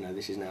day, like, you know,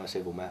 this is now a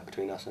civil matter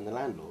between us and the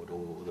landlord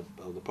or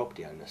the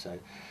property owner, so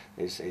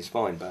it's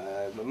fine,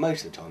 but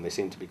most of the time they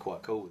seem to be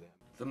quite cool with it.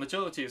 The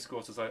majority of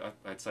squatters,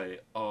 I'd say,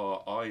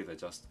 are either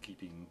just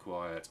keeping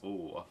quiet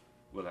or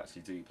will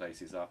actually do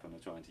places up and are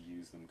trying to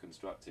use them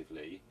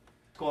constructively.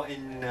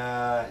 Squatting,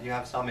 you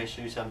have some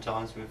issues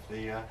sometimes with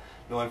the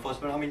law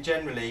enforcement. I mean,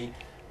 generally,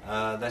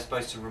 they're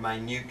supposed to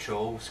remain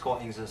neutral.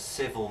 Squatting's a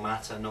civil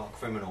matter, not a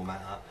criminal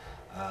matter.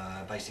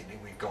 Basically,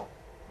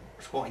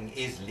 squatting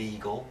is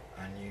legal,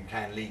 and you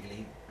can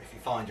legally, if you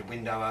find a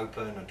window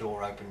open, a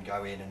door open,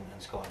 go in and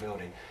squat a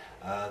building.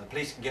 The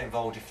police can get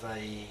involved if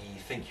they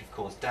think you've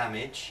caused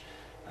damage.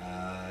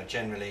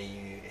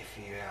 Generally, if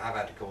you have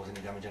had to cause any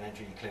damage on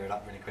entry, you clear it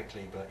up really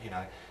quickly, but you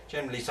know,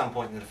 generally some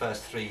point in the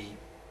first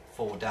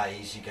 3-4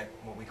 days you get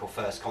what we call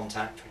first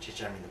contact, which is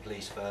generally the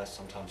police first,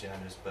 sometimes the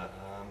owners, but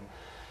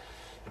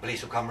the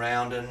police will come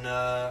round and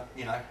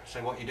you know,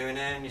 say what you're doing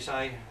there, and you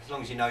say, as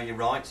long as you know your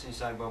rights, and you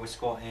say, well, we're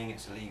squatting,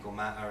 it's a legal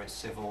matter, it's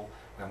civil,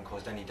 we haven't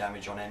caused any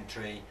damage on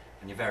entry,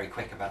 and you're very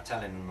quick about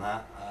telling them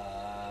that.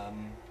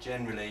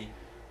 Generally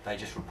they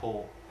just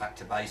report back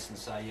to base and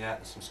say, yeah,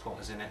 there's some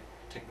squatters in it,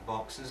 tick the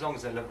box. As long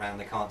as they look around,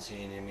 they can't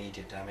see any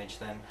immediate damage,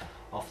 then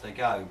off they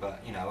go.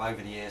 But you know,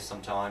 over the years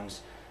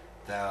sometimes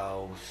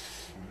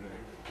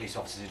police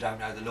officers who don't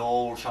know the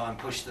law will try and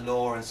push the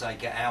law and say,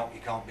 get out,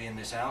 you can't be in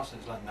this house. And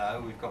it's like,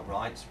 no, we've got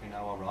rights, we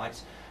know our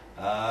rights.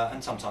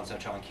 And sometimes they'll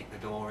try and kick the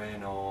door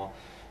in or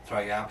throw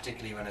you out,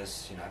 particularly when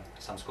there's, you know,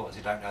 some squatters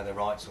who don't know their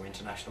rights, or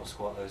international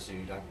squatters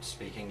who don't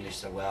speak English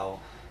so well.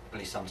 The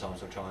police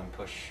sometimes will try and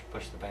push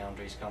the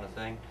boundaries, kind of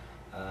thing.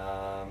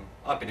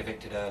 I've been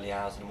evicted early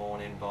hours in the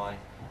morning by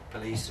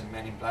police and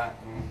men in black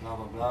and blah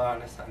blah blah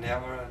and this, that and the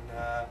other,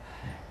 and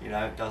you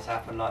know, it does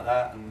happen like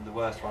that. And the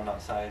worst one, like I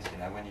say, is, you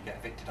know, when you get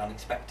evicted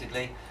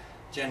unexpectedly.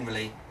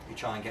 Generally you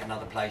try and get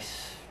another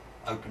place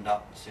opened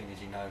up as soon as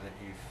you know that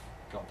you've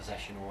got a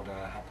possession order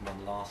happened on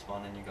the last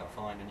one and you've got to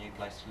find a new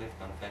place to live,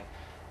 kind of thing.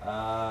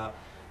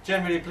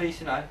 Generally police,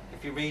 you know,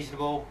 if you're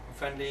reasonable and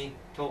friendly,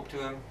 talk to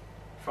them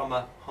from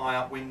a high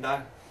up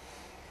window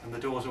and the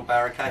door's all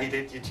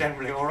barricaded, you're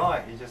generally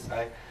alright. You just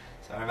say,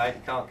 sorry mate,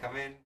 you can't come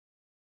in.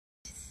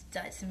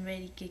 Like some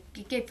really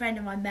good friend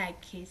of mine, Meg,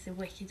 who's a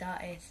wicked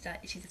artist.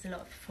 Like, she does a lot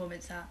of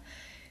performance art,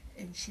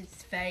 and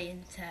she's very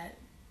into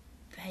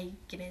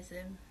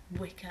paganism,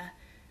 Wicca,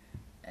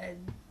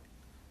 and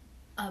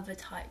other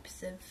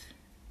types of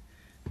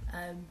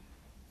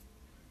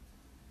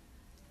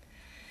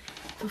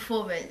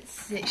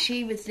performance.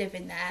 She was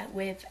living there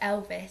with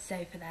Elvis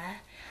over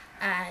there,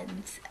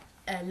 and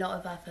a lot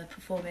of other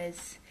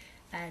performers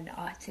and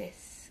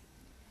artists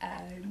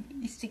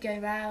used to go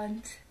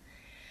around.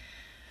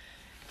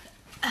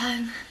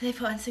 They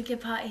put on some good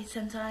parties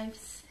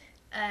sometimes.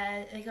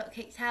 They got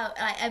kicked out.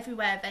 Like,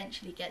 everywhere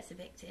eventually gets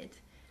evicted.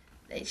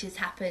 It just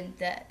happened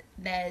that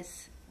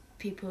there's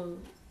people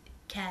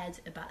cared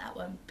about that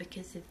one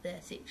because of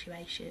the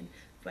situation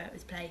where it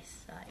was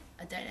placed. Like,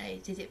 I don't know,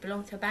 did it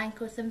belong to a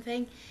bank or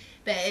something?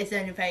 But it's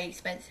in a very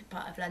expensive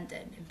part of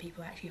London, and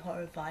people are actually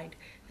horrified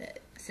that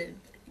some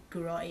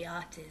grotty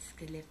artists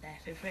could live there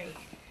for free.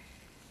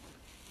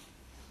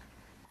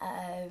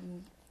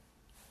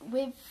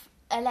 With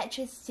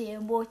electricity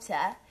and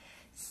water,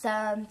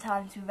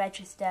 sometimes we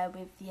register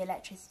with the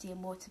Electricity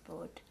and Water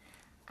Board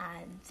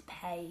and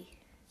pay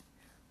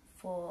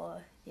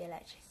for the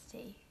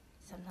electricity.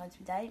 Sometimes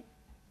we don't.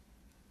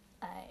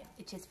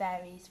 It just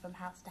varies from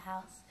house to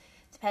house.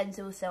 Depends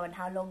also on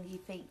how long you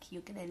think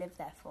you're going to live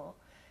there for.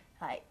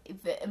 Like,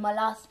 in my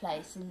last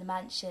place, in the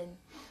mansion,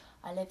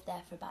 I lived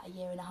there for about 1.5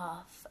 years,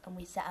 and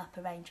we set up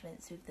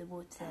arrangements with the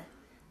Water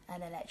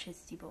and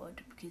Electricity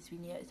Board because we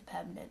knew it was a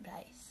permanent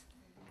place.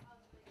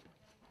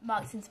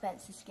 Marks and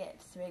Spencer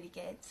Skip's really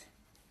good.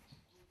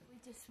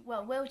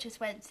 Will just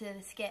went to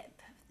the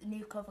Skip, the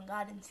new Covent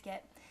Garden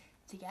Skip,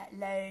 to get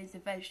loads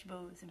of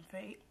vegetables and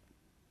fruit.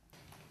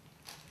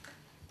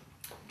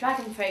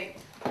 Dragon fruit.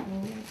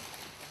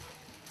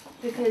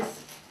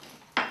 Because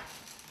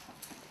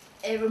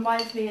it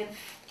reminds me of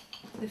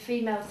the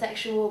female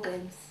sexual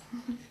organs.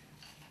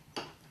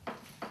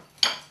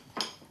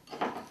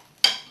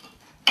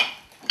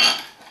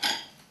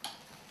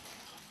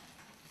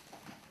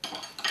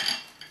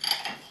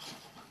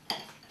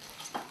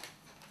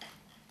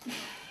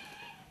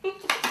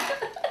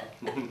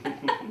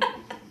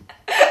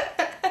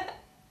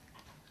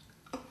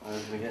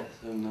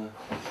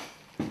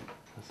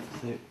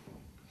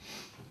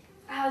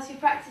 How's your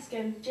practice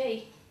going with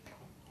G?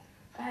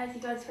 I heard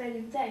you guys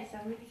playing today,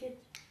 sound really good.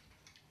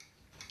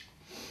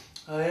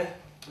 Oh yeah?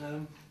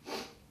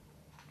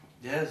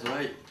 Yeah, it's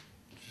alright.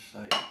 just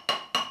like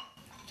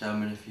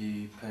jamming a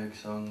few Peg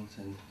songs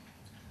and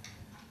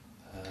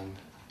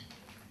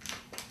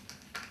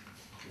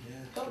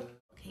yeah.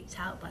 Kicked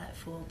out by like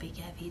 4 big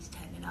heavies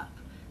turning up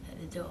at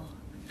the door,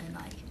 and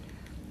like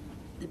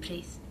the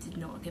police did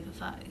not give a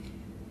fuck,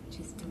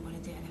 just didn't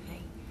want to do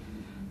anything.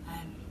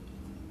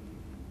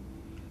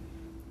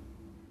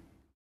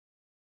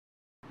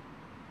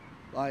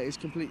 Like, it's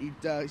completely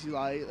dirty.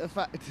 Like, the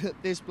fact that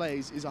this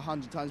place is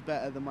 100 times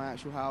better than my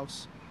actual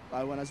house.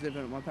 Like, when I was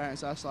living at my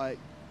parents' house, like,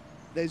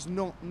 there's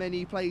not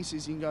many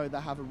places you can go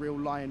that have a real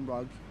lion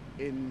rug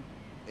in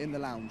the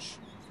lounge.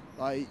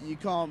 Like, you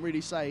can't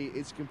really say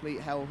it's a complete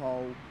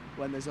hellhole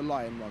when there's a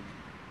lion rug.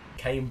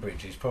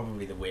 Cambridge is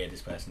probably the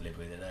weirdest person to live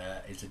with.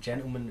 It's a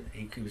gentleman,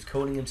 he was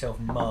calling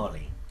himself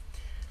Marley.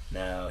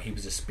 Now, he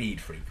was a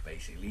speed freak,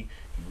 basically.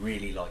 He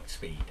really liked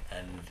speed,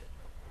 and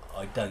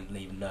I don't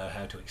even know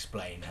how to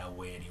explain how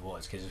weird he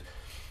was, because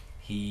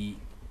he'd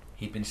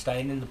been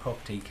staying in the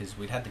property because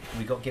we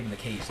got given the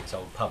keys to this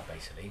old pub,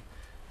 basically,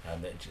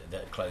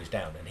 that had closed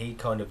down, and he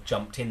kind of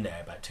jumped in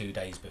there about 2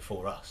 days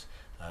before us.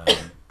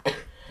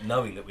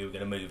 Knowing that we were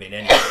going to move in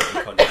anyway,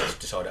 we kind of just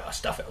decided,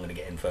 stuff it, I'm going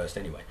to get in first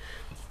anyway.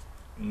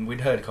 And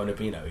we'd heard kind of,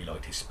 he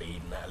liked his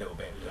speed and that a little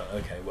bit. It was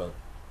like, okay, well,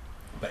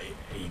 but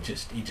he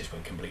just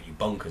went completely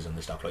bonkers on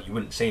the stuff. Like, you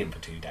wouldn't see him for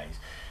 2 days,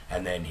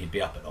 and then he'd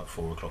be up at like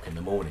 4 o'clock in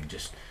the morning,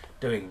 just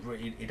doing.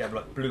 He'd have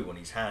like blue on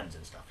his hands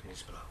and stuff, and he'd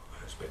just be like,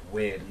 oh, it's a bit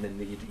weird. And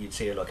then you'd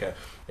see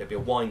there'd be a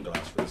wine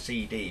glass with a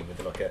CD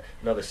with like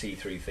another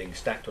see-through thing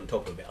stacked on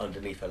top of it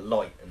underneath a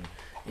light, and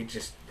he'd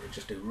just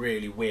do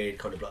really weird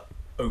kind of like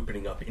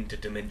opening up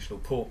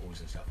interdimensional portals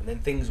and stuff, and then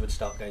things would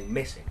start going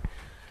missing,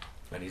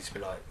 and he'd just be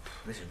like,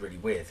 this is really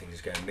weird, things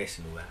are going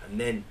missing and all that. And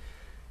then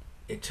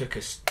it took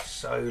us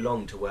so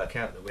long to work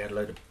out that we had a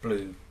load of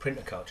blue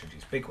printer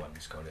cartridges, big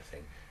ones kind of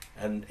thing,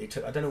 and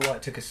I don't know why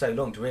it took us so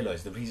long to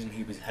realise the reason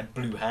he had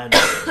blue hands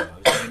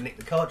was he nicked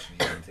the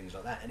cartridges and things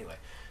like that anyway.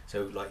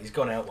 So like, he's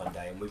gone out one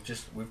day, and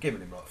we've given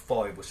him like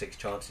 5 or 6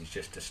 chances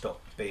just to stop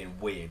being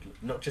weird.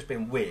 Not just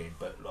being weird,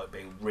 but like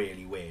being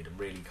really weird and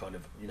really kind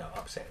of,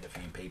 upsetting a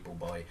few people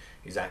by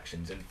his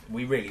actions. And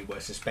we really were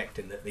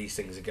suspecting that these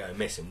things are going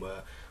missing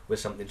were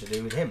something to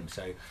do with him.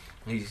 So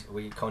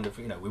we kind of,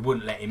 we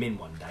wouldn't let him in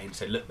one day and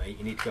say, look mate,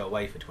 you need to go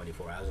away for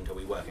 24 hours until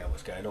we work out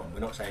what's going on.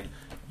 We're not saying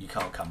you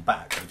can't come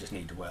back, we just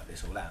need to work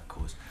this all out. Of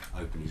course,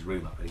 open his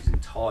room up, and his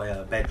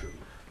entire bedroom,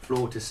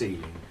 floor to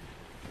ceiling,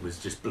 was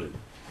just blue.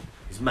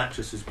 His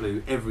mattress was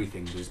blue,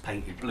 everything was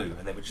painted blue,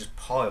 and there were just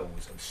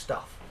piles of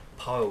stuff,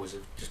 piles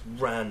of just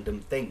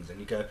random things, and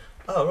you go,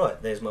 oh right,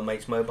 there's my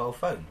mate's mobile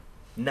phone,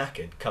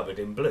 knackered, covered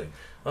in blue.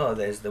 Oh,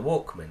 there's the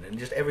Walkman, and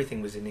just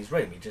everything was in his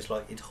room.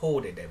 He'd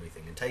hoarded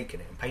everything and taken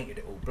it and painted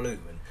it all blue,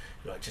 and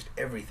like just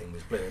everything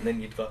was blue. And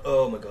then you'd go,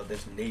 oh my god,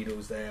 there's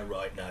needles there,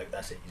 right, no,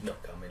 that's it, he's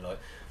not coming. Like,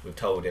 we've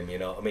told him,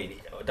 what I mean,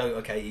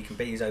 he can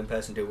be his own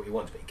person, do what he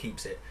wants, but he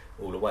keeps it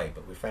all away.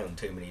 But we found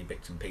too many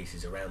bits and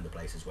pieces around the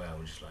place as well,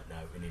 and just like, no,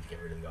 we need to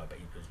get rid of the guy. But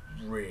he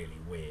was really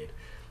weird.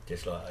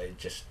 Just like, I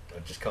just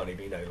can't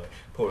even, like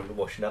pouring the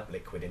washing up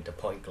liquid into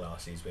pint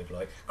glasses with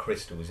like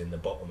crystals in the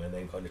bottom, and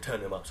then kind of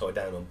turning them upside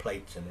down on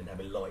plates, and then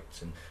having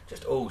lights and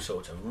just all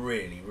sorts of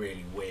really,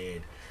 really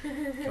weird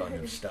kind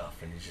of stuff.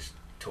 And he's just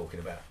talking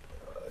about,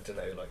 I don't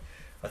know, like,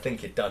 I think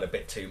he'd done a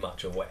bit too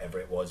much of whatever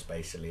it was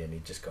basically, and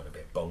he'd just got a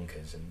bit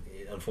bonkers. And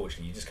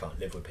unfortunately, you just can't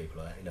live with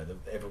people like that.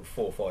 Every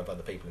 4 or 5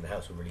 other people in the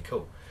house were really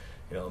cool.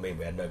 You know what I mean?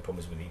 We had no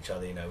problems with each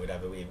other. We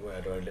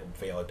had our own little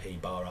VIP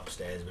bar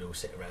upstairs. We'd all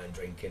sit around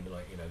drinking,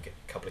 get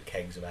a couple of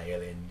kegs of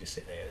ale in, and just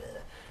sit there,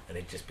 and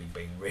it'd just be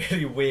being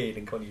really weird.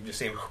 And kind of, you just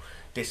see him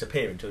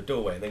disappear into a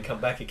doorway and then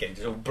come back again,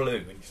 just all blue,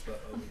 and it's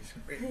like, oh, it's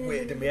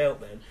really weirding me out,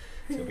 man.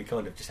 So we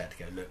kind of just had to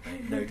go, look,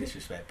 mate, no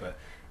disrespect, but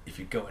if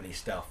you've got any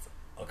stuff,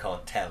 I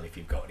can't tell if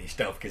you've got any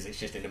stuff because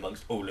it's just in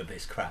amongst all of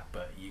this crap.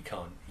 But you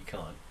can't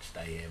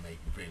stay here, mate.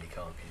 You really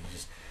can't.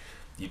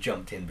 You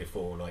jumped in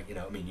before,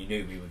 you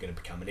knew we were going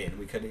to be coming in, and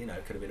we could,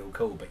 it could have been all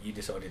cool, but you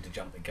decided to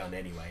jump the gun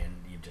anyway, and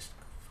you just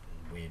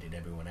weirded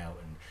everyone out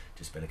and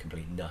just been a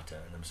complete nutter.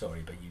 And I'm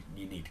sorry, but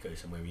you need to go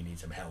somewhere where you need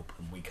some help,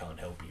 and we can't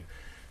help you.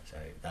 So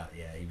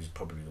he was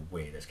probably the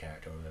weirdest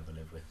character I've ever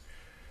lived with.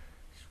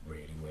 It's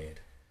really weird.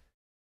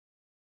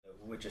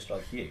 We're just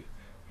like you,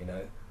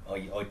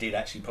 I did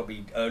actually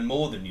probably earn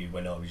more than you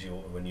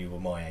when you were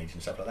my age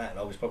and stuff like that, and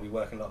I was probably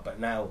working a lot, but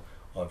now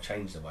I've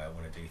changed the way I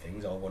want to do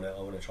things. I want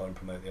to try and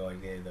promote the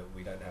idea that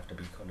we don't have to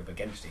be kind of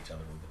against each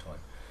other all the time.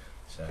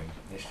 So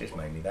it's just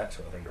mainly that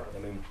sort of thing. I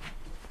mean,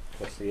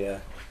 what's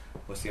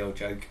the old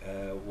joke?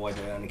 Why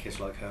do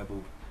anarchists like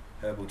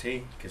herbal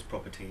tea? Because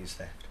proper tea is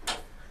theft.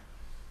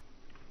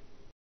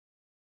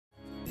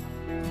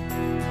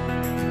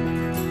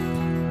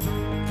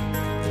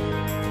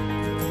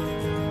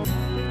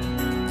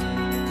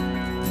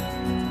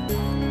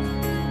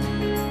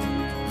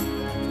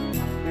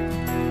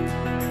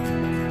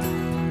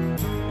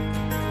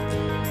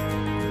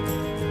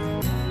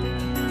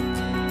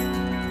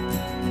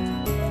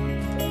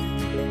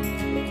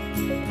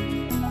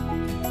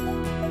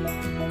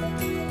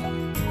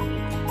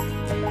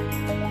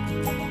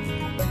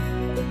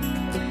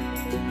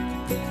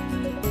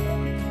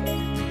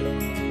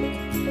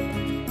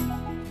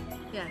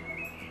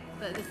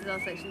 our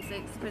section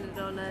 6, printed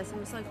on some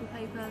recycled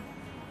paper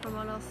from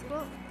our last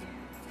squat,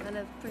 and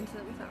a printer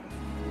that we found.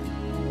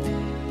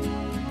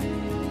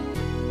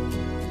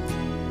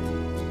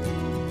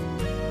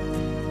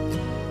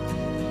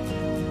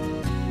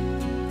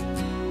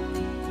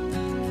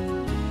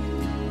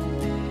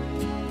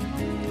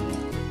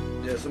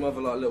 Yeah, some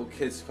other like little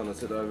kids kind of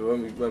took over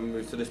when we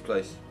moved to this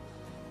place.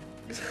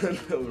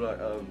 Little like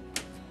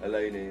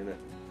Eleni and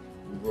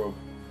Rob.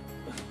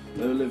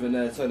 They were living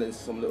there, turned it into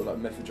some little like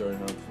method drawing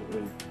house.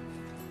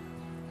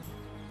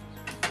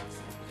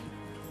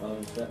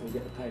 Let me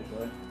get the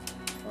paper.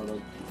 Hold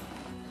on.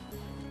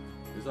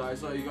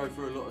 It's like you go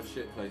through a lot of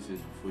shit places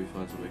before you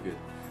find something good.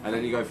 And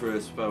then you go through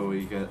a spell where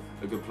you get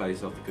a good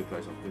place after good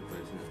place after good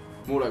place.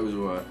 Yeah. Morlack was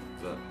alright,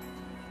 but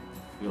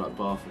you got like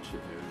Bath and shit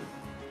here.